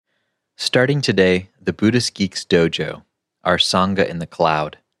Starting today, the Buddhist Geeks Dojo, our Sangha in the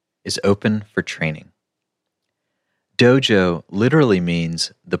cloud, is open for training. Dojo literally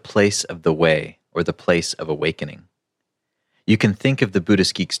means the place of the way or the place of awakening. You can think of the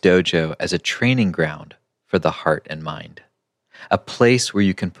Buddhist Geeks Dojo as a training ground for the heart and mind, a place where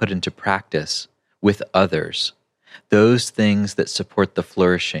you can put into practice with others those things that support the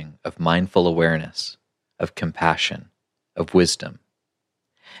flourishing of mindful awareness, of compassion, of wisdom.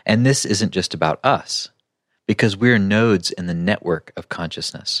 And this isn't just about us, because we're nodes in the network of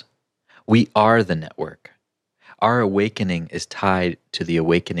consciousness. We are the network. Our awakening is tied to the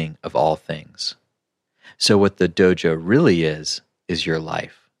awakening of all things. So what the dojo really is your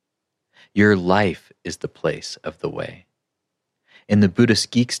life. Your life is the place of the way. In the Buddhist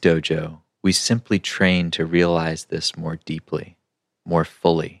Geeks Dojo, we simply train to realize this more deeply, more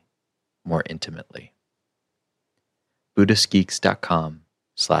fully, more intimately.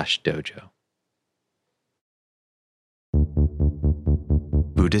 BuddhistGeeks.com/dojo.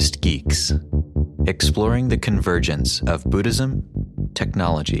 Buddhist Geeks, exploring the convergence of Buddhism,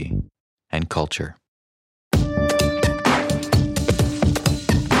 technology, and culture.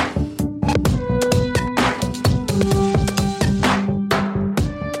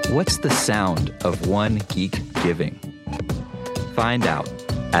 What's the sound of one geek giving? Find out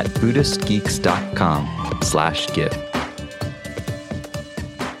at BuddhistGeeks.com/give.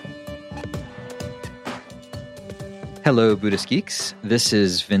 Hello, Buddhist Geeks. This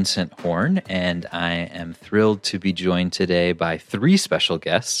is Vincent Horn, and I am thrilled to be joined today by three special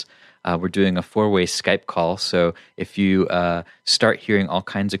guests. We're doing a four-way Skype call, so if you start hearing all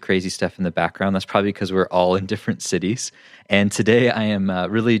kinds of crazy stuff in the background, that's probably because we're all in different cities. And today I am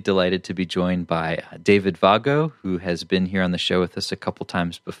really delighted to be joined by David Vago, who has been here on the show with us a couple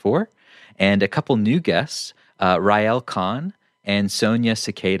times before, and a couple new guests, Rael Khan and Sonia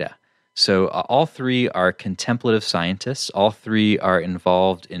Cicada. So all three are contemplative scientists. All three are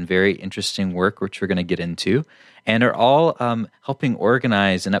involved in very interesting work, which we're going to get into, and are all helping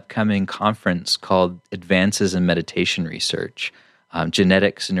organize an upcoming conference called Advances in Meditation Research,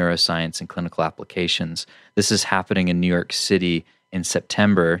 Genetics, Neuroscience, and Clinical Applications. This is happening in New York City in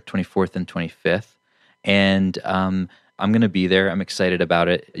September 24th and 25th, and I'm going to be there. I'm excited about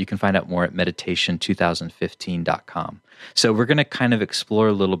it. You can find out more at meditation2015.com. So we're going to kind of explore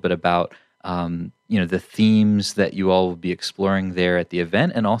a little bit about the themes that you all will be exploring there at the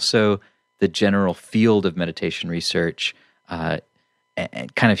event, and also the general field of meditation research, and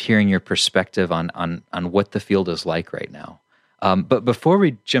kind of hearing your perspective on what the field is like right now. But before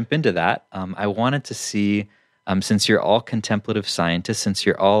we jump into that, I wanted to see, since you're all contemplative scientists, since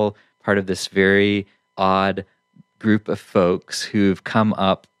you're all part of this very odd group of folks who've come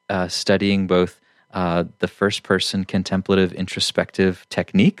up studying both the first-person contemplative introspective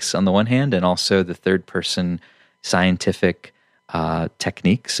techniques on the one hand, and also the third-person scientific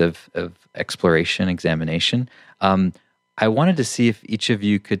techniques of exploration, examination. I wanted to see if each of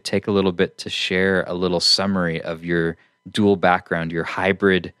you could take a little bit to share a little summary of your dual background, your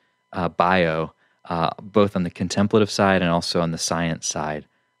hybrid bio, both on the contemplative side and also on the science side.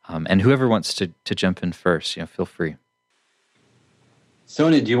 And whoever wants to jump in first, feel free.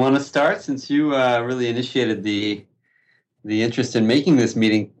 Sonia, do you want to start, since you really initiated the interest in making this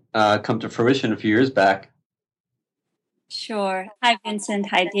meeting come to fruition a few years back? Sure. Hi, Vincent.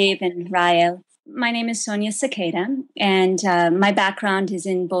 Hi, Dave and Rael. My name is Sonia Cicada, and my background is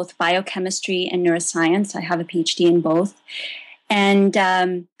in both biochemistry and neuroscience. I have a PhD in both. And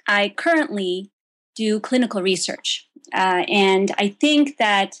I currently do clinical research. And I think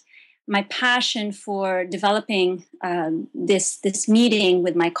that my passion for developing this meeting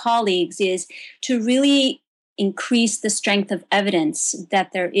with my colleagues is to really increase the strength of evidence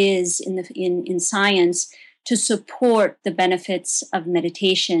that there is in science to support the benefits of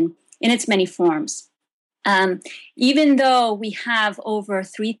meditation in its many forms. Even though we have over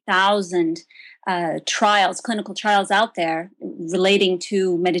 3,000 clinical trials out there relating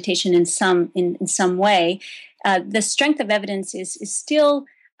to meditation in some way, the strength of evidence is still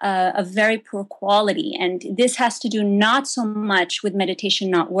of very poor quality. And this has to do not so much with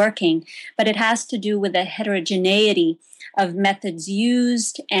meditation not working, but it has to do with the heterogeneity of methods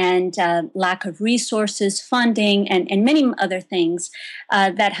used and lack of resources, funding, and many other things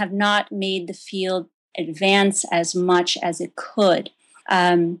that have not made the field advance as much as it could.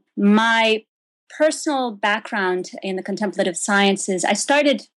 My personal background in the contemplative sciences, I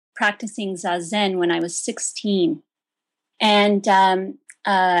started practicing Zazen when I was 16. And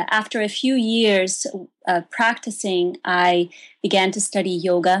after a few years of practicing, I began to study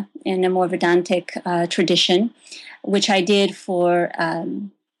yoga in a more Vedantic tradition, which I did for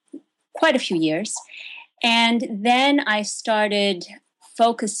quite a few years. And then I started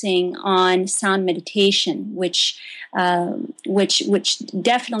focusing on sound meditation, which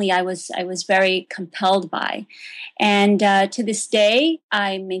definitely I was very compelled by. And to this day,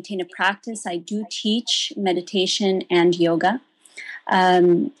 I maintain a practice. I do teach meditation and yoga,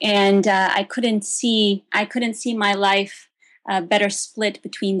 and I couldn't see my life better split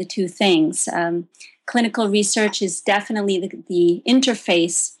between the two things. Clinical research is definitely the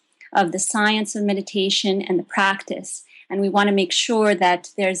interface of the science of meditation and the practice, and we want to make sure that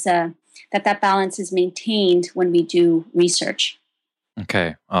that balance is maintained when we do research.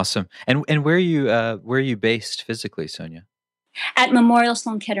 Okay, awesome. And where are you based physically, Sonia? At Memorial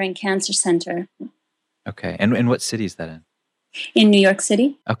Sloan Kettering Cancer Center. Okay, and what city is that in? In New York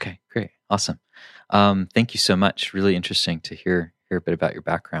City. Okay, great, awesome. Thank you so much. Really interesting to hear a bit about your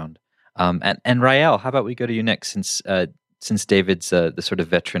background. And Rael, how about we go to you next, since David's the sort of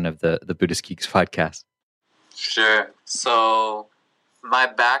veteran of the Buddhist Geeks podcast. Sure. So my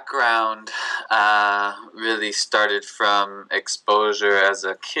background really started from exposure as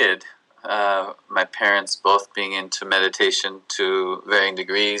a kid. My parents both being into meditation to varying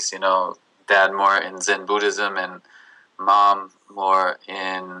degrees. Dad more in Zen Buddhism and mom more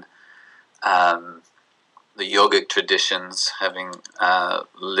in the yogic traditions, having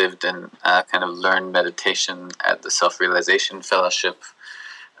lived and kind of learned meditation at the Self-Realization Fellowship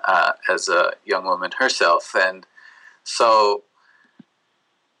as a young woman herself. And so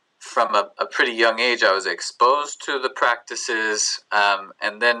from a pretty young age, I was exposed to the practices,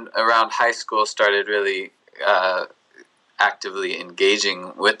 and then around high school started really actively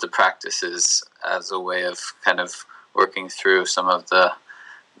engaging with the practices as a way of kind of working through some of the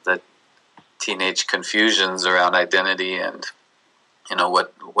teenage confusions around identity and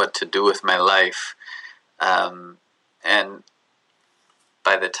what to do with my life. And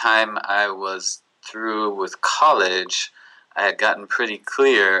by the time I was through with college, I had gotten pretty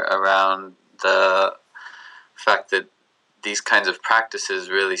clear around the fact that these kinds of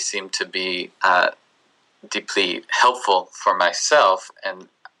practices really seemed to be deeply helpful for myself, and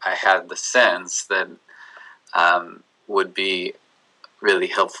I had the sense that would be really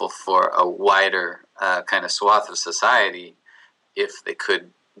helpful for a wider kind of swath of society if they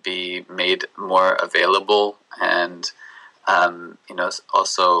could be made more available. And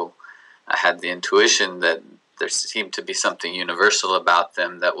also I had the intuition that there seemed to be something universal about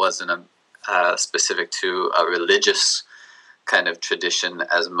them that wasn't specific to a religious kind of tradition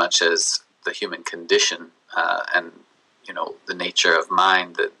as much as the human condition and the nature of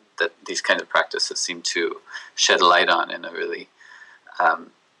mind that these kinds of practices seem to shed light on in a really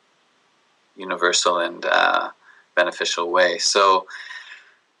universal and beneficial way. So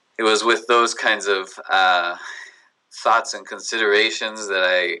it was with those kinds of thoughts and considerations that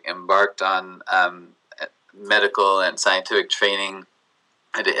I embarked on medical and scientific training.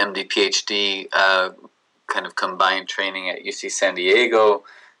 I did MD, PhD, kind of combined training at UC San Diego,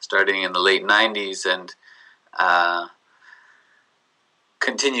 starting in the late 90s, and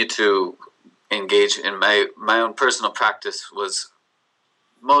continued to engage in my own personal practice was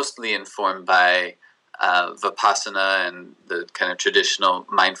mostly informed by Vipassana and the kind of traditional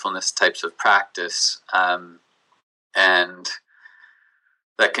mindfulness types of practice. And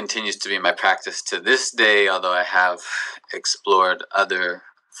that continues to be my practice to this day, although I have explored other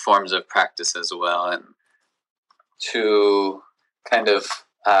forms of practice as well. And to kind of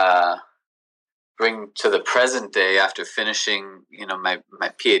bring to the present day, after finishing, my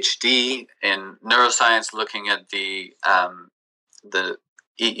PhD in neuroscience, looking at the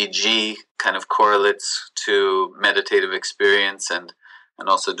EEG kind of correlates to meditative experience, and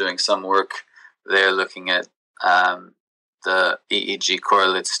also doing some work there looking at the EEG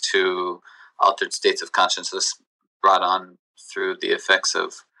correlates to altered states of consciousness brought on through the effects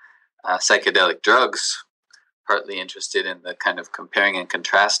of psychedelic drugs, partly interested in the kind of comparing and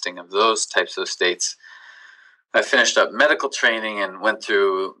contrasting of those types of states. I finished up medical training and went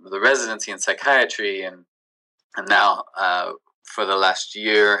through the residency in psychiatry, and now for the last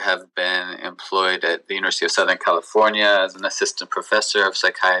year have been employed at the University of Southern California as an assistant professor of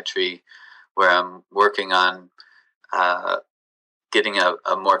psychiatry, where I'm working on getting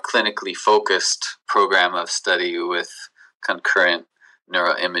a more clinically focused program of study with concurrent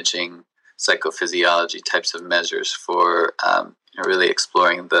neuroimaging, psychophysiology types of measures for really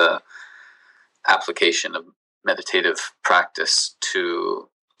exploring the application of meditative practice to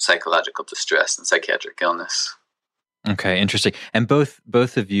psychological distress and psychiatric illness. Okay, interesting. And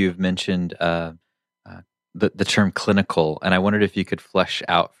both of you have mentioned the term clinical, and I wondered if you could flesh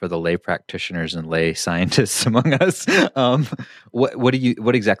out for the lay practitioners and lay scientists among us,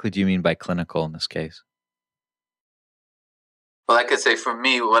 what exactly do you mean by clinical in this case? Well, I could say for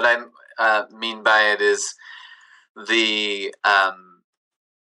me, what I mean by it is the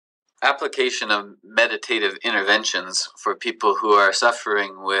application of meditative interventions for people who are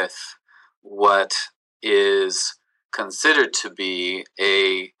suffering with what is considered to be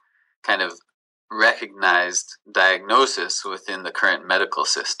a kind of recognized diagnosis within the current medical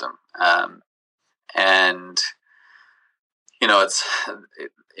system. And,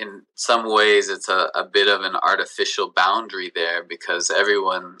 in some ways it's a bit of an artificial boundary there, because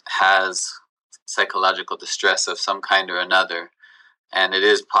everyone has psychological distress of some kind or another. And it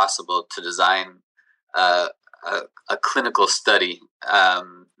is possible to design a clinical study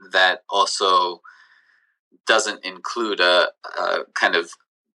that also doesn't include a kind of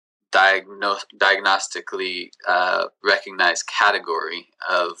diagnostically recognized category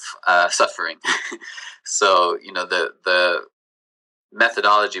of suffering. So, the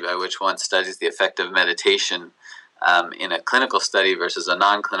methodology by which one studies the effect of meditation in a clinical study versus a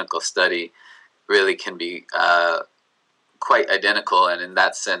non-clinical study really can be quite identical, and in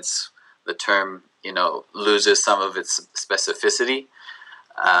that sense, the term, loses some of its specificity.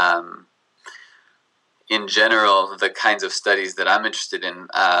 In general, the kinds of studies that I'm interested in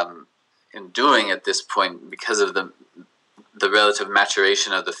doing at this point, because of the relative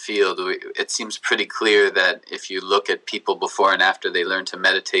maturation of the field, it seems pretty clear that if you look at people before and after they learn to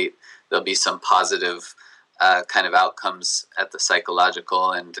meditate, there'll be some positive kind of outcomes at the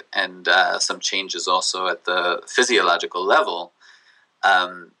psychological and some changes also at the physiological level.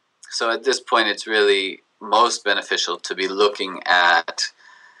 So at this point, it's really most beneficial to be looking at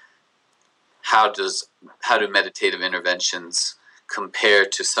how do meditative interventions compare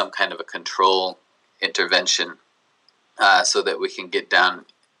to some kind of a control intervention, so that we can get down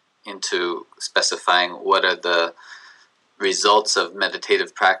into specifying what are the results of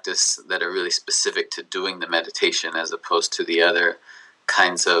meditative practice that are really specific to doing the meditation, as opposed to the other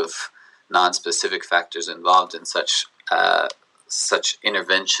kinds of non-specific factors involved in such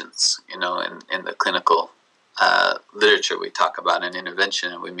interventions. In the clinical literature, we talk about an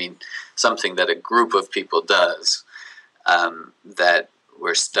intervention, and we mean something that a group of people does, that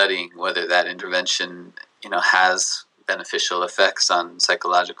we're studying whether that intervention has beneficial effects on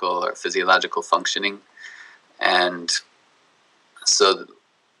psychological or physiological functioning. And so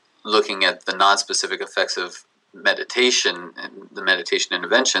looking at the non-specific effects of meditation, and the meditation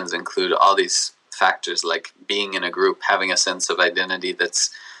interventions include all these factors like being in a group, having a sense of identity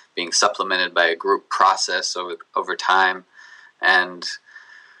that's being supplemented by a group process over time. And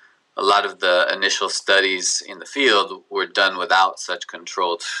a lot of the initial studies in the field were done without such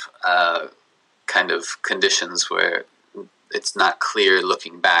controlled kind of conditions, where it's not clear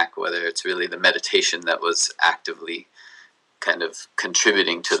looking back whether it's really the meditation that was actively kind of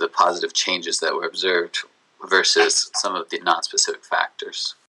contributing to the positive changes that were observed versus some of the non-specific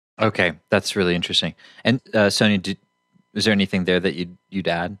factors. Okay, that's really interesting. And Sonia, is there anything there that you'd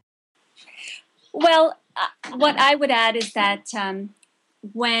add? Well, what I would add is that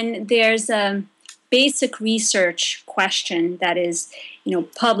when there's a basic research question that is,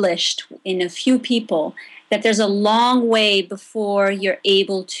 published in a few people, that there's a long way before you're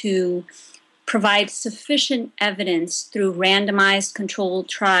able to provide sufficient evidence through randomized controlled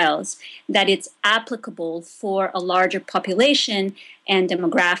trials that it's applicable for a larger population and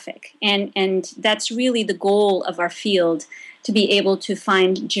demographic. And that's really the goal of our field, to be able to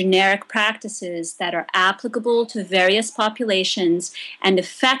find generic practices that are applicable to various populations and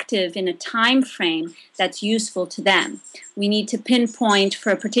effective in a time frame that's useful to them. We need to pinpoint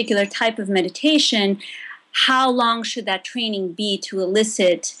for a particular type of meditation, how long should that training be to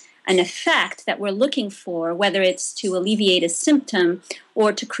elicit an effect that we're looking for, whether it's to alleviate a symptom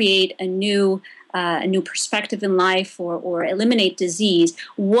or to create a new perspective in life or eliminate disease.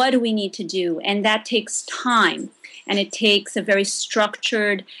 What do we need to do? And that takes time. And it takes a very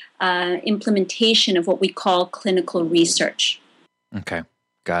structured implementation of what we call clinical research. Okay,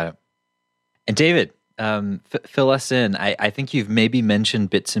 got it. And David, fill us in. I think you've maybe mentioned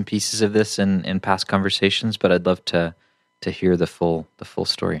bits and pieces of this in past conversations, but I'd love to hear the full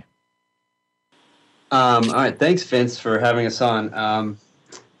story. All right, thanks, Vince, for having us on. I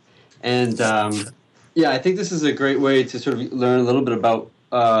think this is a great way to sort of learn a little bit about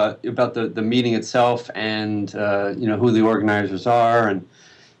the meeting itself, and who the organizers are and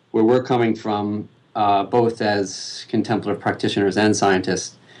where we're coming from, both as contemplative practitioners and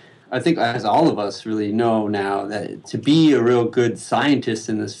scientists. I think, as all of us really know now, that to be a real good scientist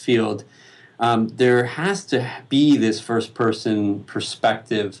in this field, there has to be this first-person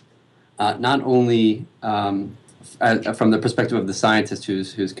perspective, not only from the perspective of the scientist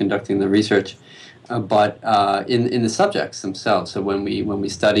who's conducting the research, but in the subjects themselves. So when we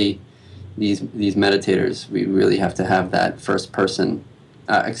study these meditators, we really have to have that first-person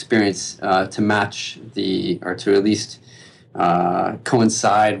experience to match or to at least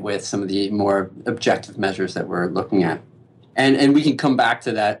coincide with some of the more objective measures that we're looking at. And we can come back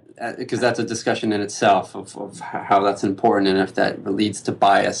to that because that's a discussion in itself of how that's important and if that leads to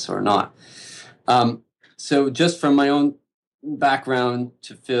bias or not. So just from my own background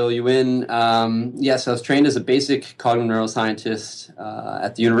to fill you in, yes, I was trained as a basic cognitive neuroscientist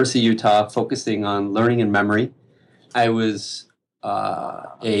at the University of Utah, focusing on learning and memory. I was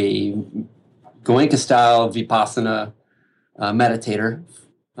a Goenka-style Vipassana meditator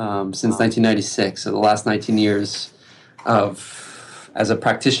since 1996. So the last 19 years as a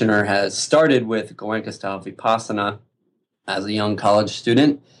practitioner has started with Goenka-style Vipassana as a young college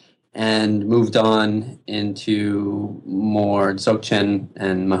student and moved on into more Dzogchen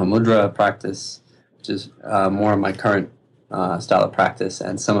and Mahamudra practice, which is more of my current style of practice,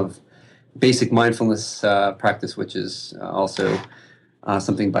 and some of basic mindfulness practice, which is also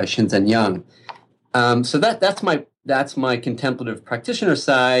something by Shinzen Young. So that's my contemplative practitioner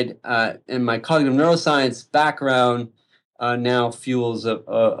side, and my cognitive neuroscience background now fuels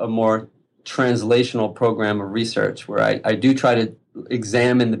a more translational program of research where I do try to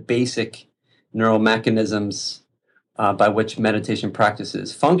examine the basic neural mechanisms by which meditation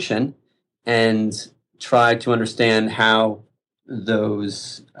practices function and try to understand how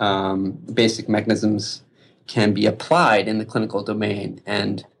those basic mechanisms can be applied in the clinical domain.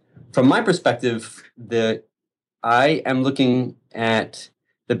 And from my perspective, I am looking at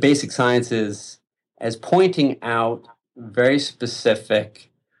the basic sciences as pointing out very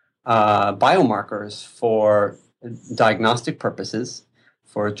specific biomarkers for diagnostic purposes,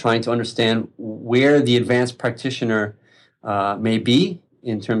 for trying to understand where the advanced practitioner may be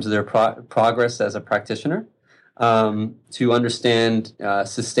in terms of their progress as a practitioner, to understand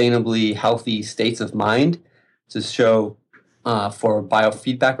sustainably healthy states of mind, to show for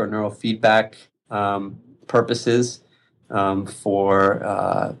biofeedback or neurofeedback purposes,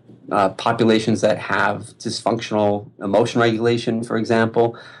 for populations that have dysfunctional emotion regulation, for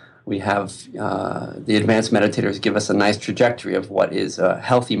example. We have the advanced meditators give us a nice trajectory of what is a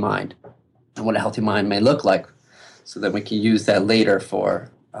healthy mind and what a healthy mind may look like, so that we can use that later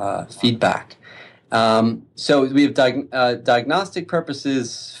for feedback. So we have diagnostic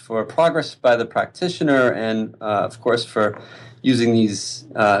purposes for progress by the practitioner, and of course for using these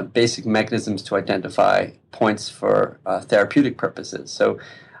basic mechanisms to identify points for therapeutic purposes. So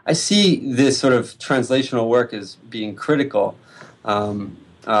I see this sort of translational work as being critical,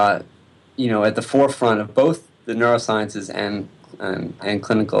 at the forefront of both the neurosciences and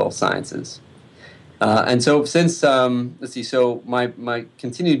clinical sciences. And so since, so my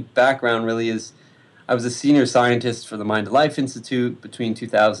continued background really is, I was a senior scientist for the Mind to Life Institute between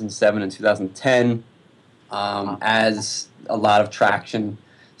 2007 and 2010, as a lot of traction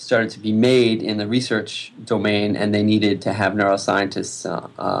started to be made in the research domain, and they needed to have neuroscientists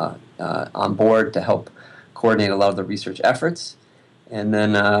on board to help coordinate a lot of the research efforts. And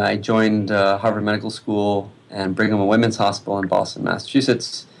then I joined Harvard Medical School and Brigham and Women's Hospital in Boston,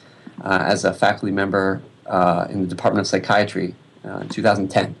 Massachusetts, as a faculty member in the Department of Psychiatry in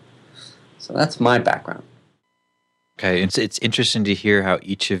 2010. So that's my background. Okay, it's interesting to hear how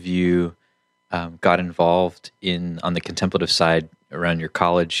each of you got involved on the contemplative side around your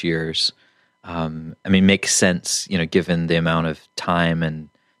college years. Makes sense, given the amount of time and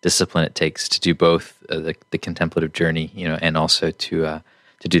discipline it takes to do both the contemplative journey, and also to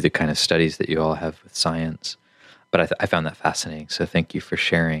do the kind of studies that you all have with science. But I found that fascinating, so thank you for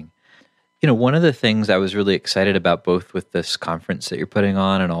sharing. One of the things I was really excited about, both with this conference that you're putting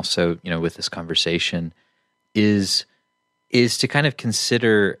on and also, with this conversation, is to kind of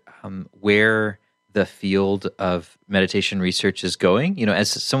consider where the field of meditation research is going.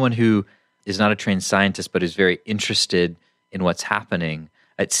 As someone who is not a trained scientist but is very interested in what's happening,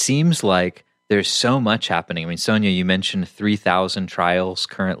 it seems like there's so much happening. Sonia, you mentioned 3,000 trials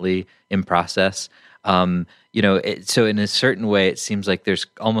currently in process. So in a certain way, it seems like there's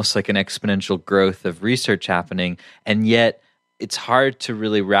almost like an exponential growth of research happening, and yet it's hard to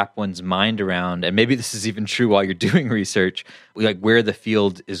really wrap one's mind around, and maybe this is even true while you're doing research, like where the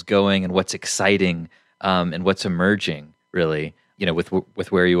field is going and what's exciting and what's emerging, really,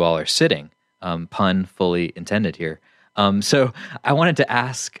 with where you all are sitting. Pun fully intended here. So I wanted to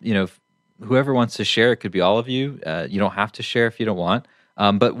ask, whoever wants to share, it could be all of you. You don't have to share if you don't want.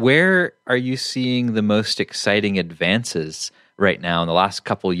 But where are you seeing the most exciting advances right now in the last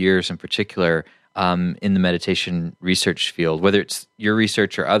couple years in particular in the meditation research field, whether it's your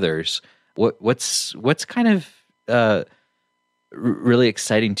research or others? What's kind of really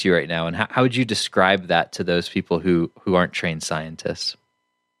exciting to you right now, and how would you describe that to those people who aren't trained scientists?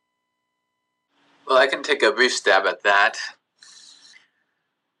 Well, I can take a brief stab at that.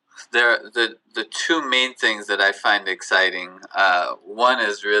 The two main things that I find exciting. One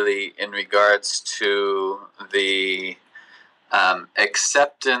is really in regards to the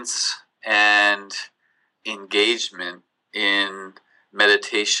acceptance and engagement in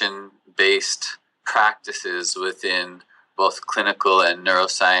meditation-based practices within both clinical and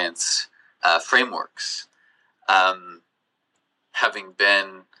neuroscience frameworks. Having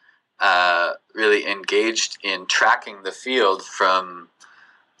been really engaged in tracking the field from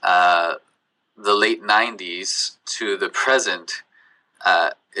the late 90s to the present,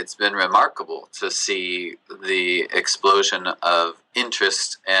 it's been remarkable to see the explosion of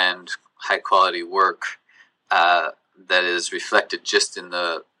interest and high-quality work that is reflected just in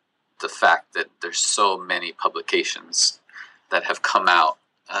the fact that there's so many publications that have come out,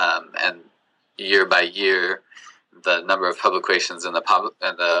 and year by year, the number of publications and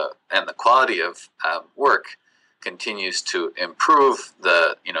the quality of work continues to improve.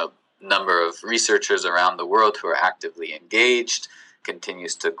 The number of researchers around the world who are actively engaged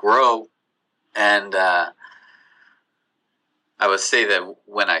continues to grow, and I would say that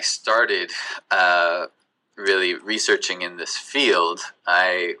when I started really researching in this field,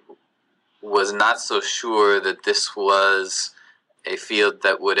 I was not so sure that this was a field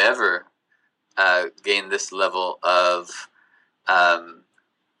that would ever gain this level of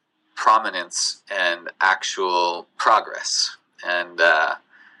prominence and actual progress. And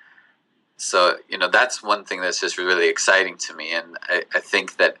so, that's one thing that's just really exciting to me. And I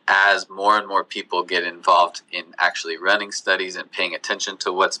think that as more and more people get involved in actually running studies and paying attention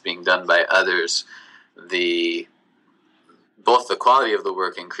to what's being done by others, both the quality of the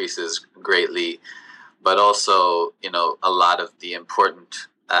work increases greatly, but also, a lot of the important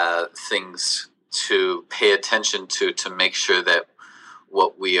things to pay attention to make sure that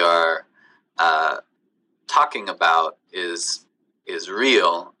what we are talking about is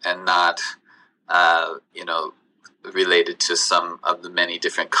real and not, related to some of the many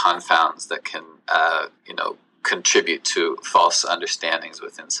different confounds that can, contribute to false understandings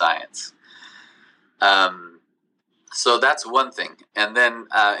within science. So that's one thing. And then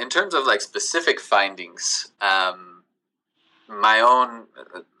in terms of specific findings, my own,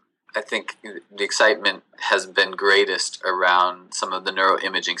 I think the excitement has been greatest around some of the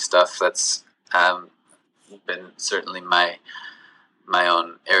neuroimaging stuff. That's been certainly my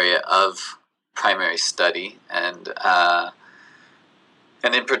own area of primary study, and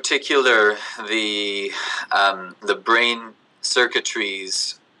in particular the brain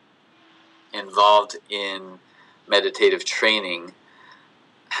circuitries involved in meditative training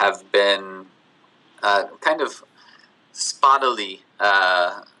have been kind of spottily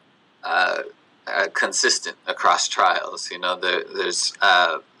consistent across trials. There's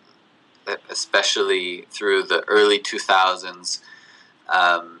especially through the early 2000s,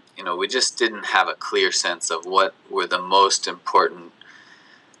 we just didn't have a clear sense of what were the most important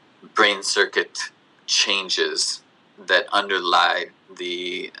brain circuit changes that underlie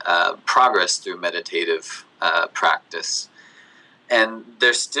the progress through meditative practice. And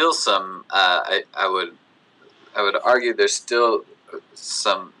there's still some, I would argue there's still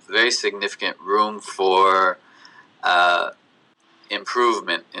some very significant room for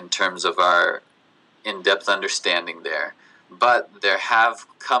improvement in terms of our in-depth understanding there. But there have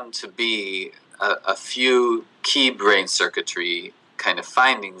come to be a few key brain circuitry kind of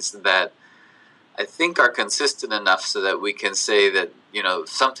findings that I think are consistent enough so that we can say that,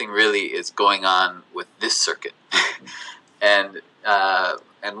 something really is going on with this circuit. And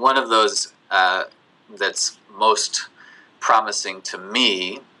one of those that's most promising to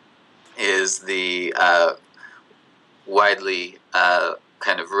me is the widely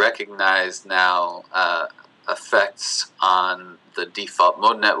kind of recognized now effects on the default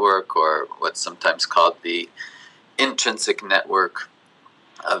mode network, or what's sometimes called the intrinsic network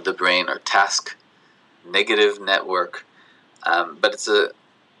of the brain, or task negative network. But it's a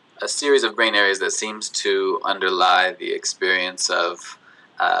series of brain areas that seems to underlie the experience of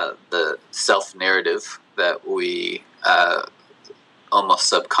the self-narrative that we almost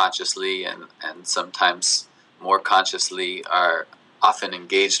subconsciously and sometimes more consciously are often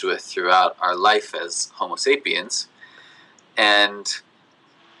engaged with throughout our life as Homo sapiens, and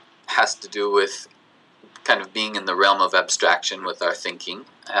has to do with kind of being in the realm of abstraction with our thinking,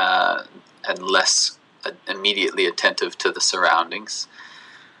 and less immediately attentive to the surroundings.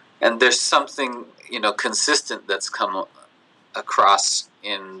 And there's something, consistent that's come across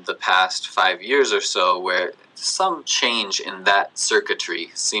in the past 5 years or so, where some change in that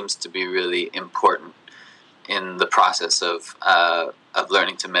circuitry seems to be really important in the process of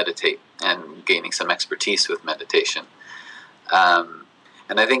learning to meditate and gaining some expertise with meditation.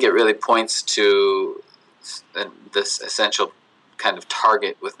 And I think it really points to this essential kind of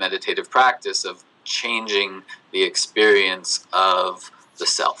target with meditative practice of changing the experience of the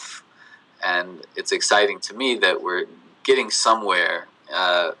self. And it's exciting to me that we're getting somewhere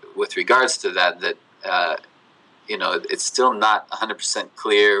with regards to that, it's still not 100%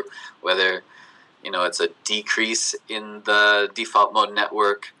 clear whether, it's a decrease in the default mode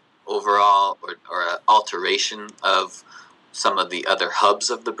network overall, or an alteration of some of the other hubs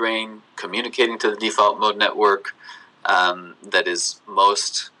of the brain communicating to the default mode network that is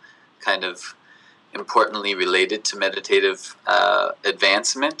most kind of importantly related to meditative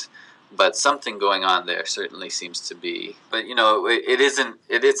advancement. But something going on there certainly seems to be. But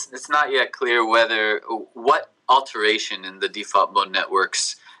it's not yet clear what alteration in the default mode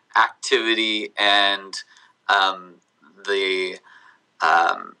network's activity and the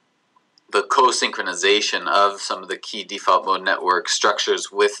co-synchronization of some of the key default mode network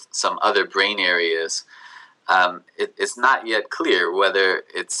structures with some other brain areas. It's not yet clear whether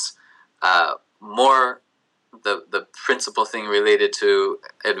it's more the principal thing related to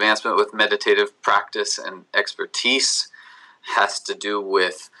advancement with meditative practice and expertise has to do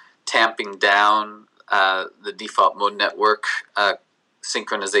with tamping down the default mode network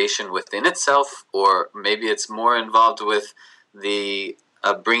synchronization within itself, or maybe it's more involved with the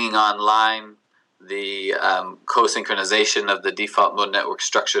bringing online the co-synchronization of the default mode network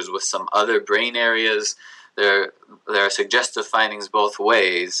structures with some other brain areas. There are suggestive findings both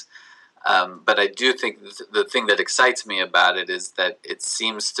ways. But I do think the thing that excites me about it is that it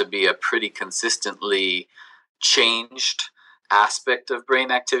seems to be a pretty consistently changed aspect of brain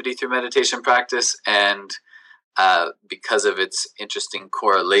activity through meditation practice, and because of its interesting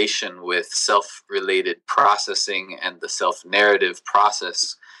correlation with self-related processing and the self-narrative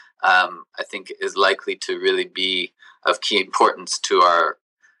process, I think is likely to really be of key importance to our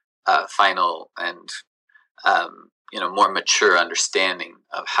final and more mature understanding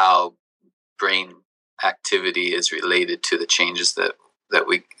of how brain activity is related to the changes that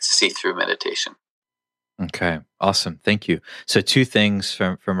we see through meditation. Okay, awesome. Thank you. So 2 things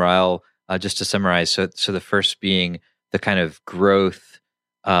from Rael, just to summarize. So the first being the kind of growth,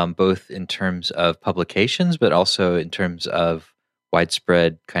 both in terms of publications, but also in terms of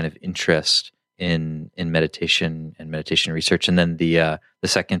widespread kind of interest in meditation and meditation research. And then the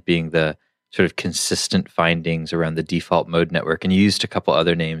second being the sort of consistent findings around the default mode network. And you used a couple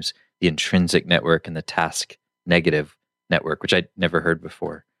other names, the intrinsic network and the task negative network, which I'd never heard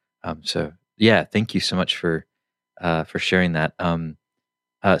before. So yeah, thank you so much for sharing that.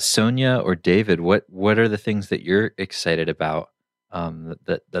 Sonia or David, what are the things that you're excited about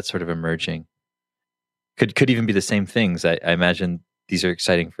that's sort of emerging? Could even be the same things. I imagine these are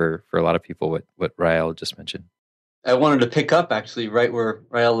exciting for a lot of people. What Rael just mentioned. I wanted to pick up actually right where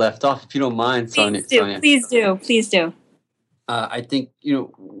Rael left off, if you don't mind, Sonia. Please do. I think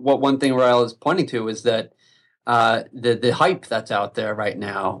what one thing Rael is pointing to is that the hype that's out there right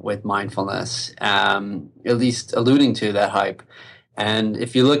now with mindfulness, at least alluding to that hype. And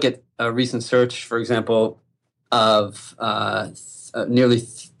if you look at a recent search, for example, of nearly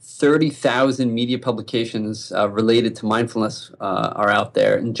 30,000 media publications related to mindfulness are out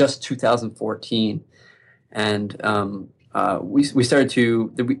there in just 2014. And we started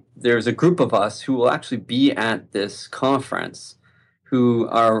to, there's a group of us who will actually be at this conference who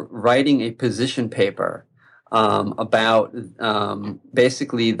are writing a position paper about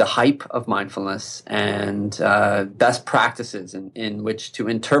basically the hype of mindfulness and best practices in which to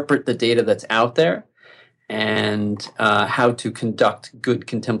interpret the data that's out there and how to conduct good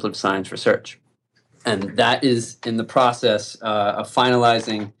contemplative science research. And that is in the process of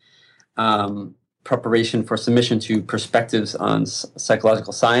finalizing preparation for submission to Perspectives on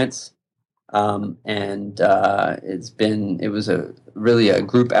Psychological Science. It was really a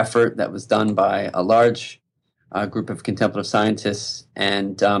group effort that was done by a large group of contemplative scientists.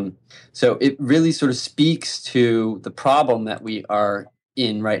 And so it really sort of speaks to the problem that we are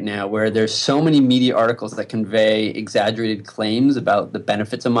in right now, where there's so many media articles that convey exaggerated claims about the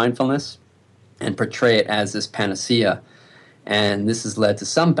benefits of mindfulness and portray it as this panacea. And this has led to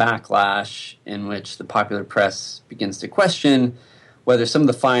some backlash in which the popular press begins to question whether some of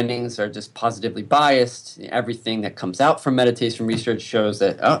the findings are just positively biased. Everything that comes out from meditation research shows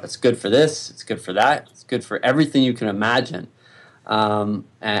that, oh, it's good for this, it's good for that, it's good for everything you can imagine. And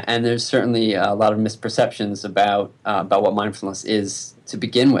there's certainly a lot of misperceptions about what mindfulness is to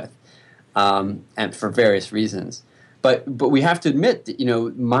begin with, and for various reasons. But we have to admit that,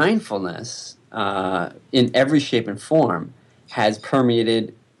 mindfulness in every shape and form has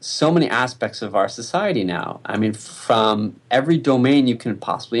permeated so many aspects of our society now. I mean, from every domain you can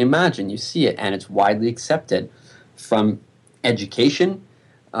possibly imagine, you see it, and it's widely accepted, from education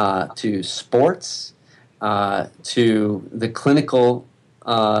to sports to the clinical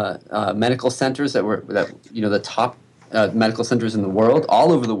medical centers the top medical centers in the world,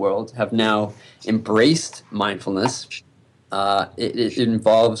 all over the world, have now embraced mindfulness. It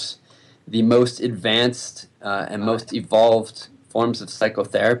involves the most advanced and most evolved forms of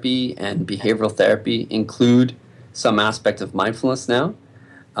psychotherapy and behavioral therapy include some aspect of mindfulness now.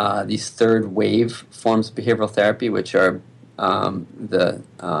 These third wave forms of behavioral therapy, which are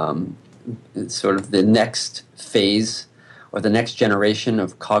sort of the next phase or the next generation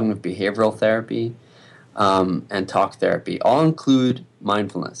of cognitive behavioral therapy and talk therapy, all include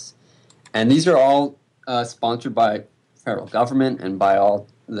mindfulness. And these are all sponsored by federal government and by all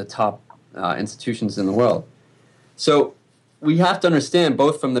the top institutions in the world. So we have to understand,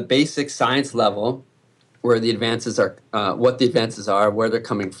 both from the basic science level, where the advances are, what the advances are, where they're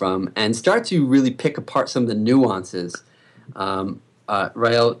coming from, and start to really pick apart some of the nuances.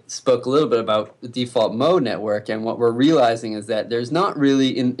 Rael spoke a little bit about the default mode network, and what we're realizing is that there's not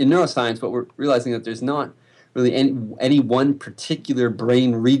really, in neuroscience, what we're realizing that there's not really any one particular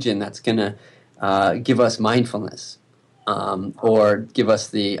brain region that's going to give us mindfulness, or give us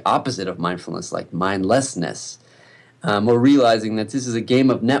the opposite of mindfulness, like mindlessness. We're realizing that this is a game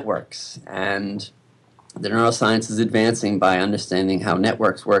of networks, and the neuroscience is advancing by understanding how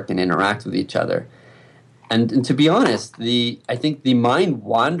networks work and interact with each other. And to be honest, I think the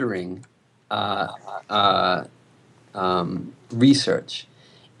mind-wandering research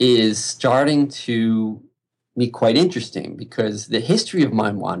is starting to be quite interesting, because the history of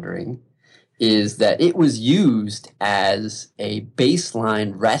mind-wandering is that it was used as a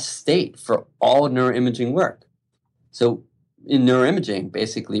baseline rest state for all neuroimaging work. So in neuroimaging,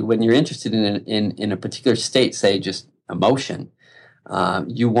 basically, when you're interested in a particular state, say just emotion,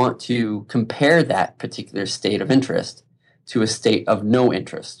 you want to compare that particular state of interest to a state of no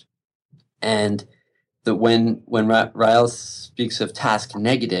interest. And when Rael speaks of task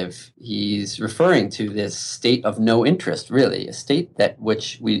negative, he's referring to this state of no interest, really, a state that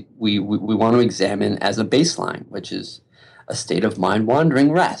which we want to examine as a baseline, which is a state of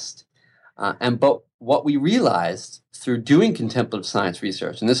mind-wandering rest. But what we realized through doing contemplative science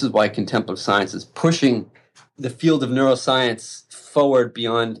research, and this is why contemplative science is pushing the field of neuroscience forward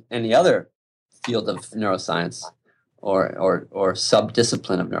beyond any other field of neuroscience or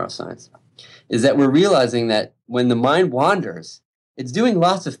sub-discipline of neuroscience, is that we're realizing that when the mind wanders, it's doing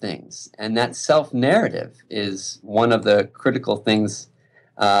lots of things, and that self-narrative is one of the critical things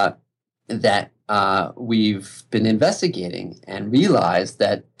that we've been investigating, and realized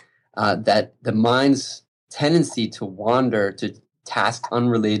that the mind's tendency to wander to task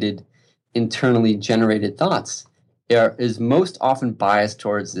unrelated, internally generated thoughts is most often biased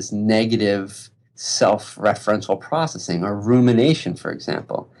towards this negative self-referential processing or rumination, for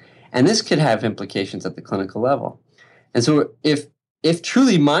example. And this could have implications at the clinical level. And so if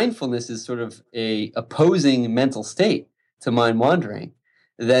truly mindfulness is sort of a opposing mental state to mind wandering,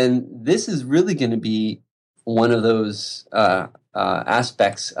 then this is really going to be one of those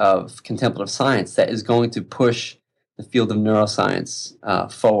aspects of contemplative science that is going to push the field of neuroscience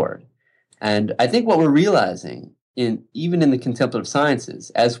forward. And I think what we're realizing, even in the contemplative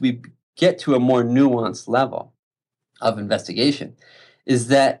sciences, as we get to a more nuanced level of investigation, is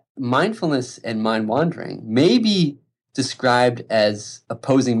that mindfulness and mind wandering may be described as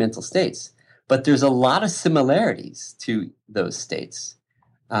opposing mental states, but there's a lot of similarities to those states,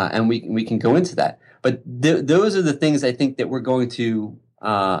 and we can go into that. But those are the things I think that we're going to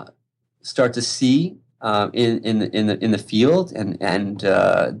start to see in the field, and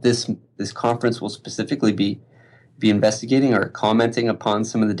this conference will specifically be investigating or commenting upon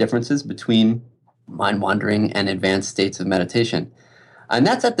some of the differences between mind wandering and advanced states of meditation, and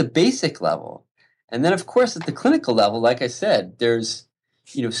that's at the basic level. And then, of course, at the clinical level, like I said, there's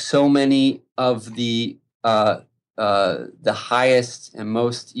so many of the highest and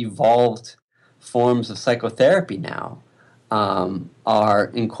most evolved forms of psychotherapy now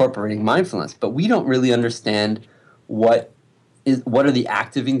are incorporating mindfulness, but we don't really understand what are the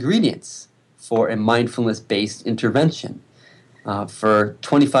active ingredients for a mindfulness-based intervention. For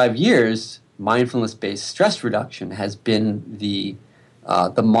 25 years, mindfulness-based stress reduction has been the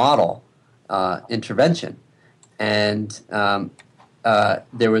model intervention. And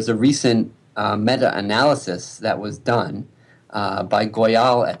there was a recent meta-analysis that was done by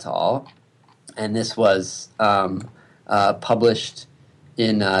Goyal et al., and this was published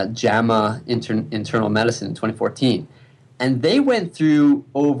in JAMA Internal Medicine in 2014. And they went through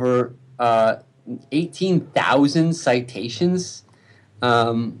over 18,000 citations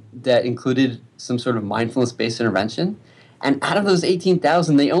that included some sort of mindfulness-based intervention. And out of those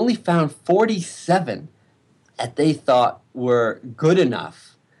 18,000, they only found 47 that they thought were good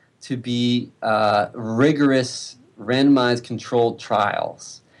enough to be rigorous, randomized controlled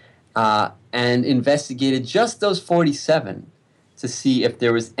trials, and investigated just those 47 to see if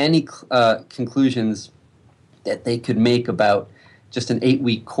there was any conclusions that they could make about just an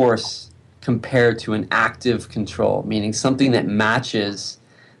 8-week course compared to an active control, meaning something that matches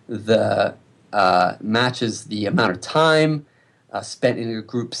the amount of time spent in a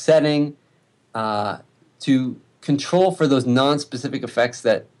group setting to control for those non-specific effects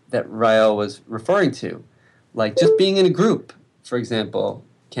that Rael was referring to. Like just being in a group, for example,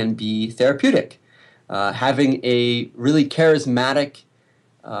 can be therapeutic. Having a really charismatic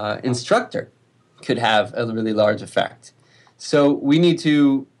instructor could have a really large effect. So we need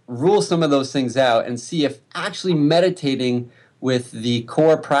to rule some of those things out and see if actually meditating with the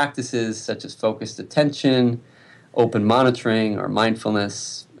core practices such as focused attention, open monitoring, or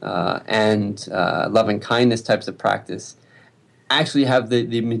mindfulness, and loving kindness types of practice actually have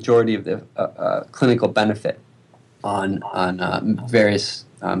the majority of the clinical benefit on various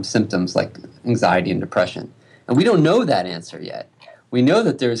symptoms like anxiety and depression. And we don't know that answer yet. We know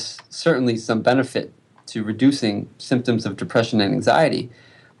that there's certainly some benefit to reducing symptoms of depression and anxiety,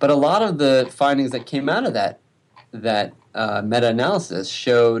 but a lot of the findings that came out of that meta-analysis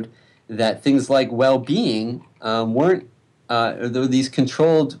showed that things like well-being weren't, these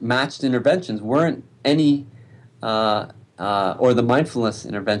controlled matched interventions weren't any, or the mindfulness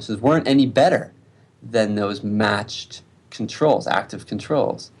interventions weren't any better than those matched controls, active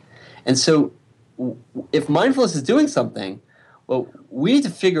controls. And so if mindfulness is doing something, well, we need to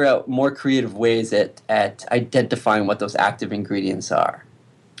figure out more creative ways at identifying what those active ingredients are.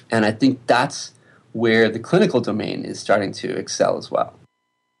 And I think that's where the clinical domain is starting to excel as well.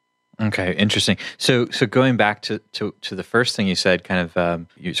 Okay, interesting. So going back to the first thing you said, kind of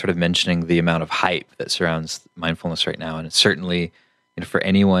you sort of mentioning the amount of hype that surrounds mindfulness right now, and it's certainly, for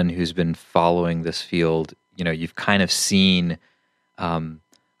anyone who's been following this field, you've kind of seen.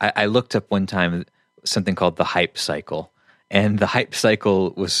 I looked up one time something called the hype cycle, and the hype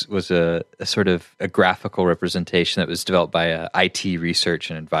cycle was a sort of a graphical representation that was developed by a IT research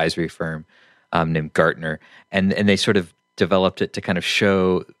and advisory firm named Gartner, and they sort of developed it to kind of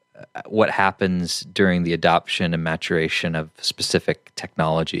show what happens during the adoption and maturation of specific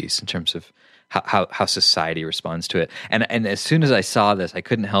technologies in terms of how society responds to it. And as soon as I saw this, I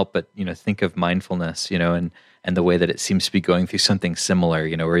couldn't help but think of mindfulness, and the way that it seems to be going through something similar.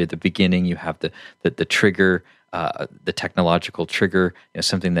 Where at the beginning you have the trigger, the technological trigger,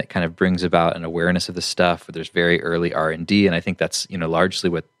 something that kind of brings about an awareness of the stuff. Where there's very early R&D, and I think that's largely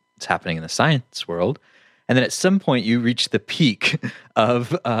what's happening in the science world. And then at some point you reach the peak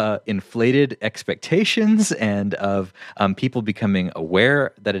of inflated expectations and of people becoming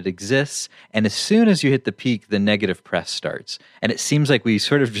aware that it exists. And as soon as you hit the peak, the negative press starts. And it seems like we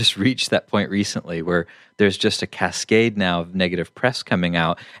sort of just reached that point recently where there's just a cascade now of negative press coming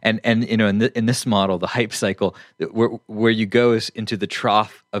out. And in this model, the hype cycle, where you go is into the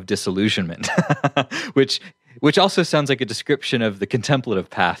trough of disillusionment, which also sounds like a description of the contemplative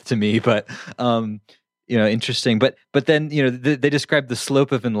path to me, but interesting. But then they describe the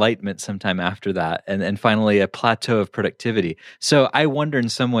slope of enlightenment sometime after that, and finally a plateau of productivity. So I wonder in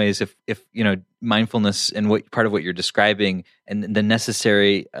some ways if mindfulness and what part of what you're describing and the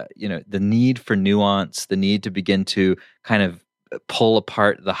necessary the need for nuance, the need to begin to kind of pull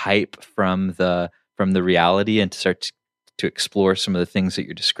apart the hype from the reality and to start to explore some of the things that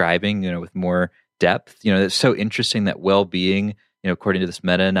you're describing with more depth. It's so interesting that well-being, according to this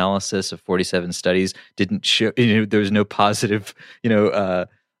meta-analysis of 47 studies, didn't show, there was no positive,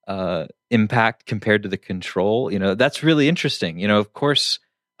 impact compared to the control. That's really interesting. Of course,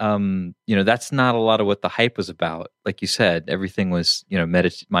 that's not a lot of what the hype was about. Like you said, everything was,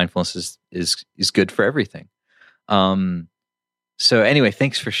 mindfulness is good for everything. So anyway,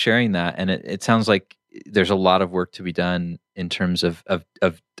 thanks for sharing that. And it sounds like there's a lot of work to be done in terms of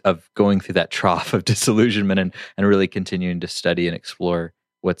going through that trough of disillusionment and really continuing to study and explore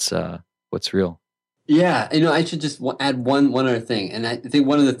what's real. Yeah, I should just add one other thing, and I think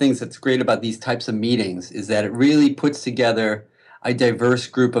one of the things that's great about these types of meetings is that it really puts together a diverse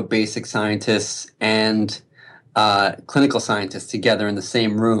group of basic scientists and clinical scientists together in the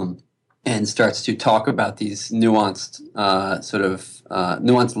same room, and starts to talk about these nuanced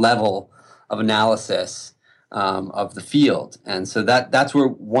nuanced level of analysis of the field, and so that's where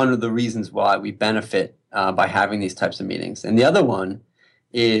one of the reasons why we benefit by having these types of meetings, and the other one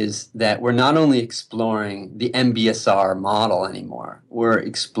is that we're not only exploring the MBSR model anymore, we're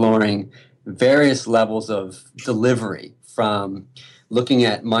exploring various levels of delivery, from looking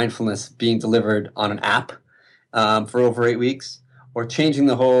at mindfulness being delivered on an app for over 8 weeks, or changing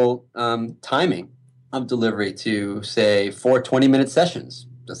the whole timing of delivery to, say, 4 20-minute sessions.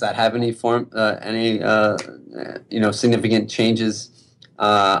 Does that have any significant changes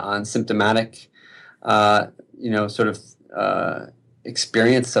on symptomatic,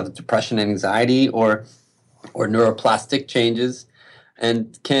 experience of depression and anxiety, or neuroplastic changes?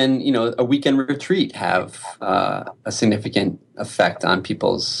 And can a weekend retreat have a significant effect on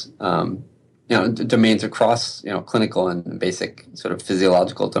people's domains across clinical and basic sort of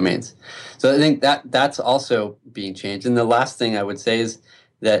physiological domains? So I think that's also being changed. And the last thing I would say is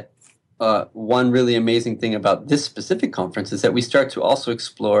that one really amazing thing about this specific conference is that we start to also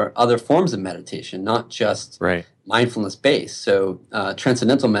explore other forms of meditation, not just mindfulness based. So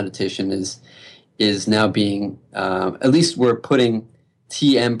transcendental meditation is now being, at least we're putting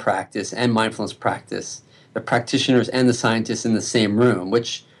TM practice and mindfulness practice, the practitioners and the scientists in the same room,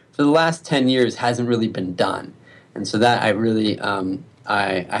 which for the last 10 years hasn't really been done. And so that I really,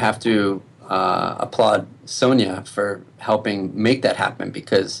 I have to applaud Sonia for helping make that happen,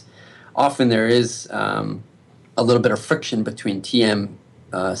 because often there is a little bit of friction between TM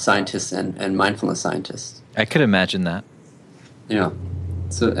scientists and mindfulness scientists. I could imagine that.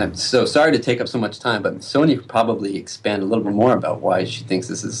 So sorry to take up so much time, but Sonia could probably expand a little bit more about why she thinks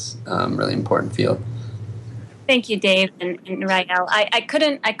this is a really important field. Thank you, Dave and Rael. I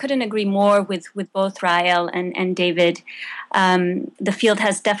couldn't agree more with both Rael and David. The field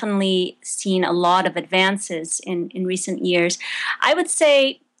has definitely seen a lot of advances in recent years. I would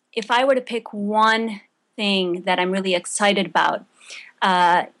say, if I were to pick one thing that I'm really excited about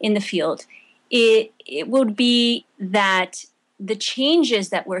in the field, it would be that the changes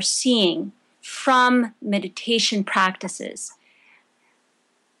that we're seeing from meditation practices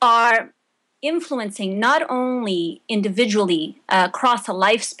are influencing not only individually across a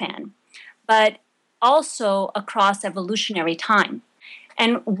lifespan, but also across evolutionary time.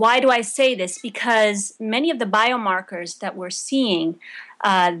 And why do I say this? Because many of the biomarkers that we're seeing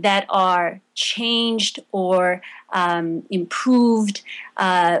that are changed or improved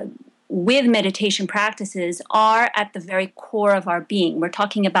with meditation practices are at the very core of our being. We're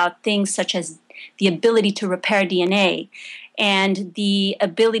talking about things such as the ability to repair DNA and the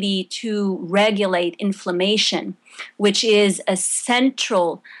ability to regulate inflammation, which is a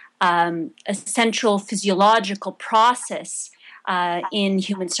central physiological process in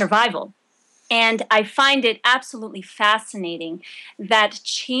human survival. And I find it absolutely fascinating that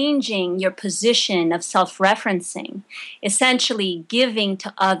changing your position of self-referencing, essentially giving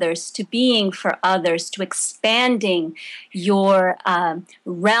to others, to being for others, to expanding your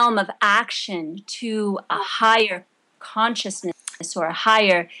realm of action to a higher consciousness or a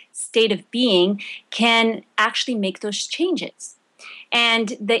higher state of being, can actually make those changes.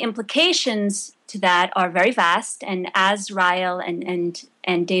 And the implications to that are very vast. And as Rael and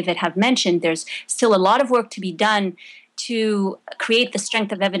David have mentioned, there's still a lot of work to be done to create the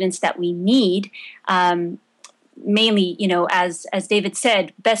strength of evidence that we need. Mainly, as David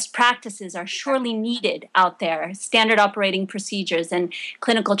said, best practices are surely needed out there, standard operating procedures and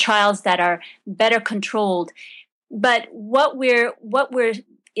clinical trials that are better controlled. But what we're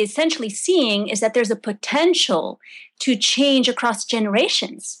essentially seeing is that there's a potential to change across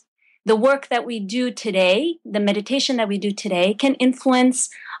generations. The work that we do today, the meditation that we do today, can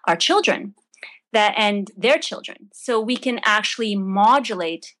influence our children and their children. So we can actually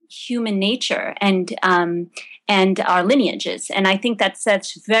modulate human nature and our lineages. And I think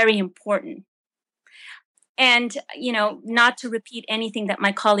that's very important. And, not to repeat anything that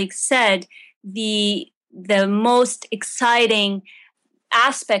my colleagues said, the most exciting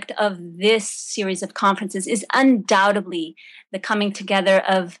aspect of this series of conferences is undoubtedly the coming together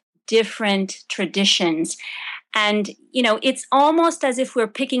of different traditions. And, it's almost as if we're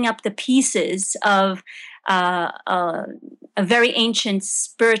picking up the pieces of a very ancient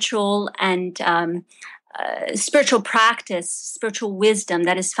spiritual and spiritual practice, spiritual wisdom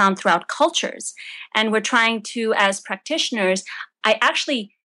that is found throughout cultures. And we're trying to, as practitioners, I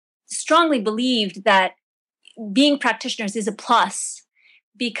actually strongly believed that being practitioners is a plus,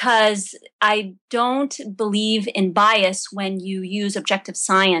 because I don't believe in bias when you use objective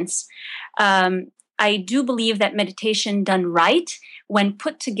science. I do believe that meditation done right, when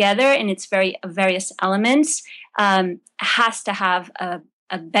put together in its various elements, has to have a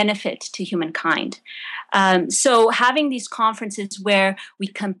benefit to humankind. So having these conferences where we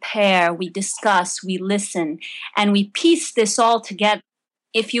compare, we discuss, we listen, and we piece this all together.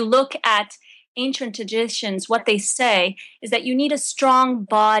 If you look at ancient traditions, what they say is that you need a strong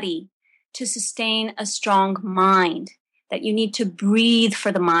body to sustain a strong mind, that you need to breathe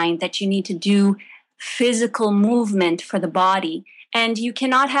for the mind, that you need to do physical movement for the body, and you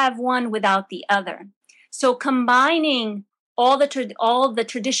cannot have one without the other. So combining all the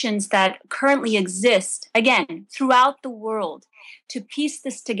traditions that currently exist, again, throughout the world, to piece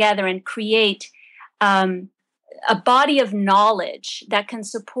this together and create a body of knowledge that can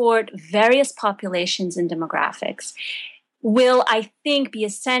support various populations and demographics will, I think, be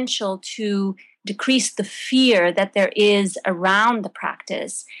essential to decrease the fear that there is around the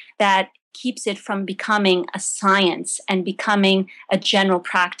practice that keeps it from becoming a science and becoming a general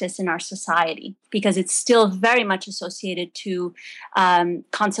practice in our society, because it's still very much associated to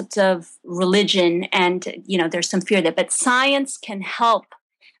concepts of religion, and there's some fear there. But science can help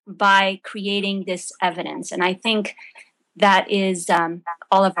by creating this evidence, and I think that is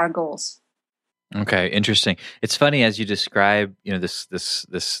all of our goals. Okay, interesting. It's funny as you describe,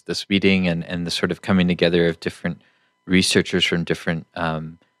 this meeting and the sort of coming together of different researchers from different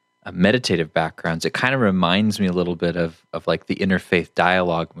meditative backgrounds. It kind of reminds me a little bit of like the interfaith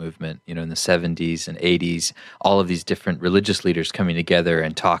dialogue movement, in the 70s and 80s, all of these different religious leaders coming together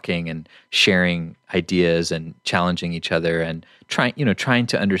and talking and sharing ideas and challenging each other and trying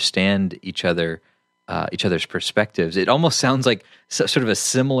to understand each other's perspectives. It almost sounds like sort of a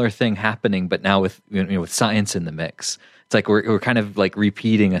similar thing happening, but now with with science in the mix. It's like we're kind of like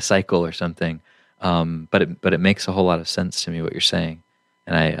repeating a cycle or something. But it makes a whole lot of sense to me what you're saying.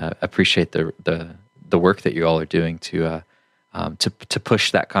 And I appreciate the work that you all are doing to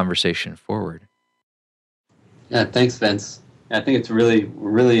push that conversation forward. Yeah, thanks, Vince. I think it's really.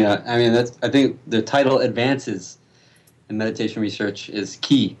 I think the title "Advances in Meditation Research" is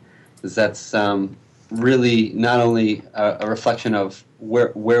key, because that's really not only a reflection of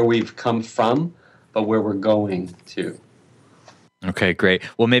where we've come from, but where we're going to. Okay, great.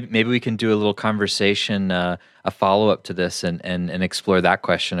 Well, maybe we can do a little conversation, a follow-up to this, and explore that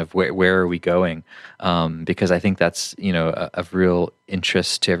question of where are we going, because I think that's of real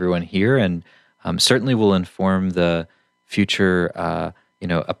interest to everyone here, and certainly will inform the future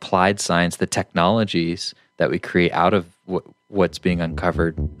applied science, the technologies that we create out of what's being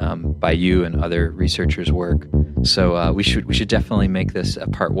uncovered by you and other researchers' work. So we should definitely make this a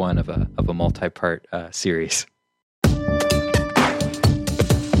part one of a multi-part series.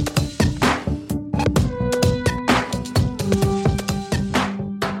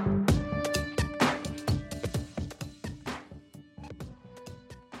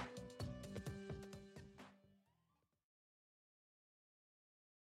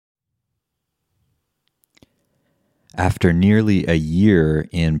 After nearly a year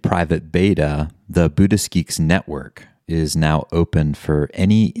in private beta, the Buddhist Geeks Network is now open for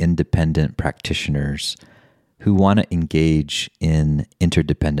any independent practitioners who want to engage in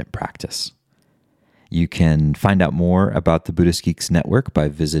interdependent practice. You can find out more about the Buddhist Geeks Network by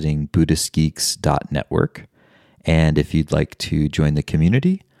visiting buddhistgeeks.network. And if you'd like to join the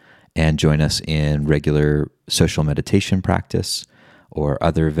community and join us in regular social meditation practice or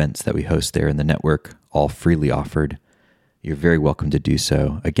other events that we host there in the network, all freely offered, you're very welcome to do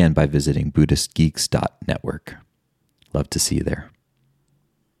so, again, by visiting buddhistgeeks.network. Love to see you there.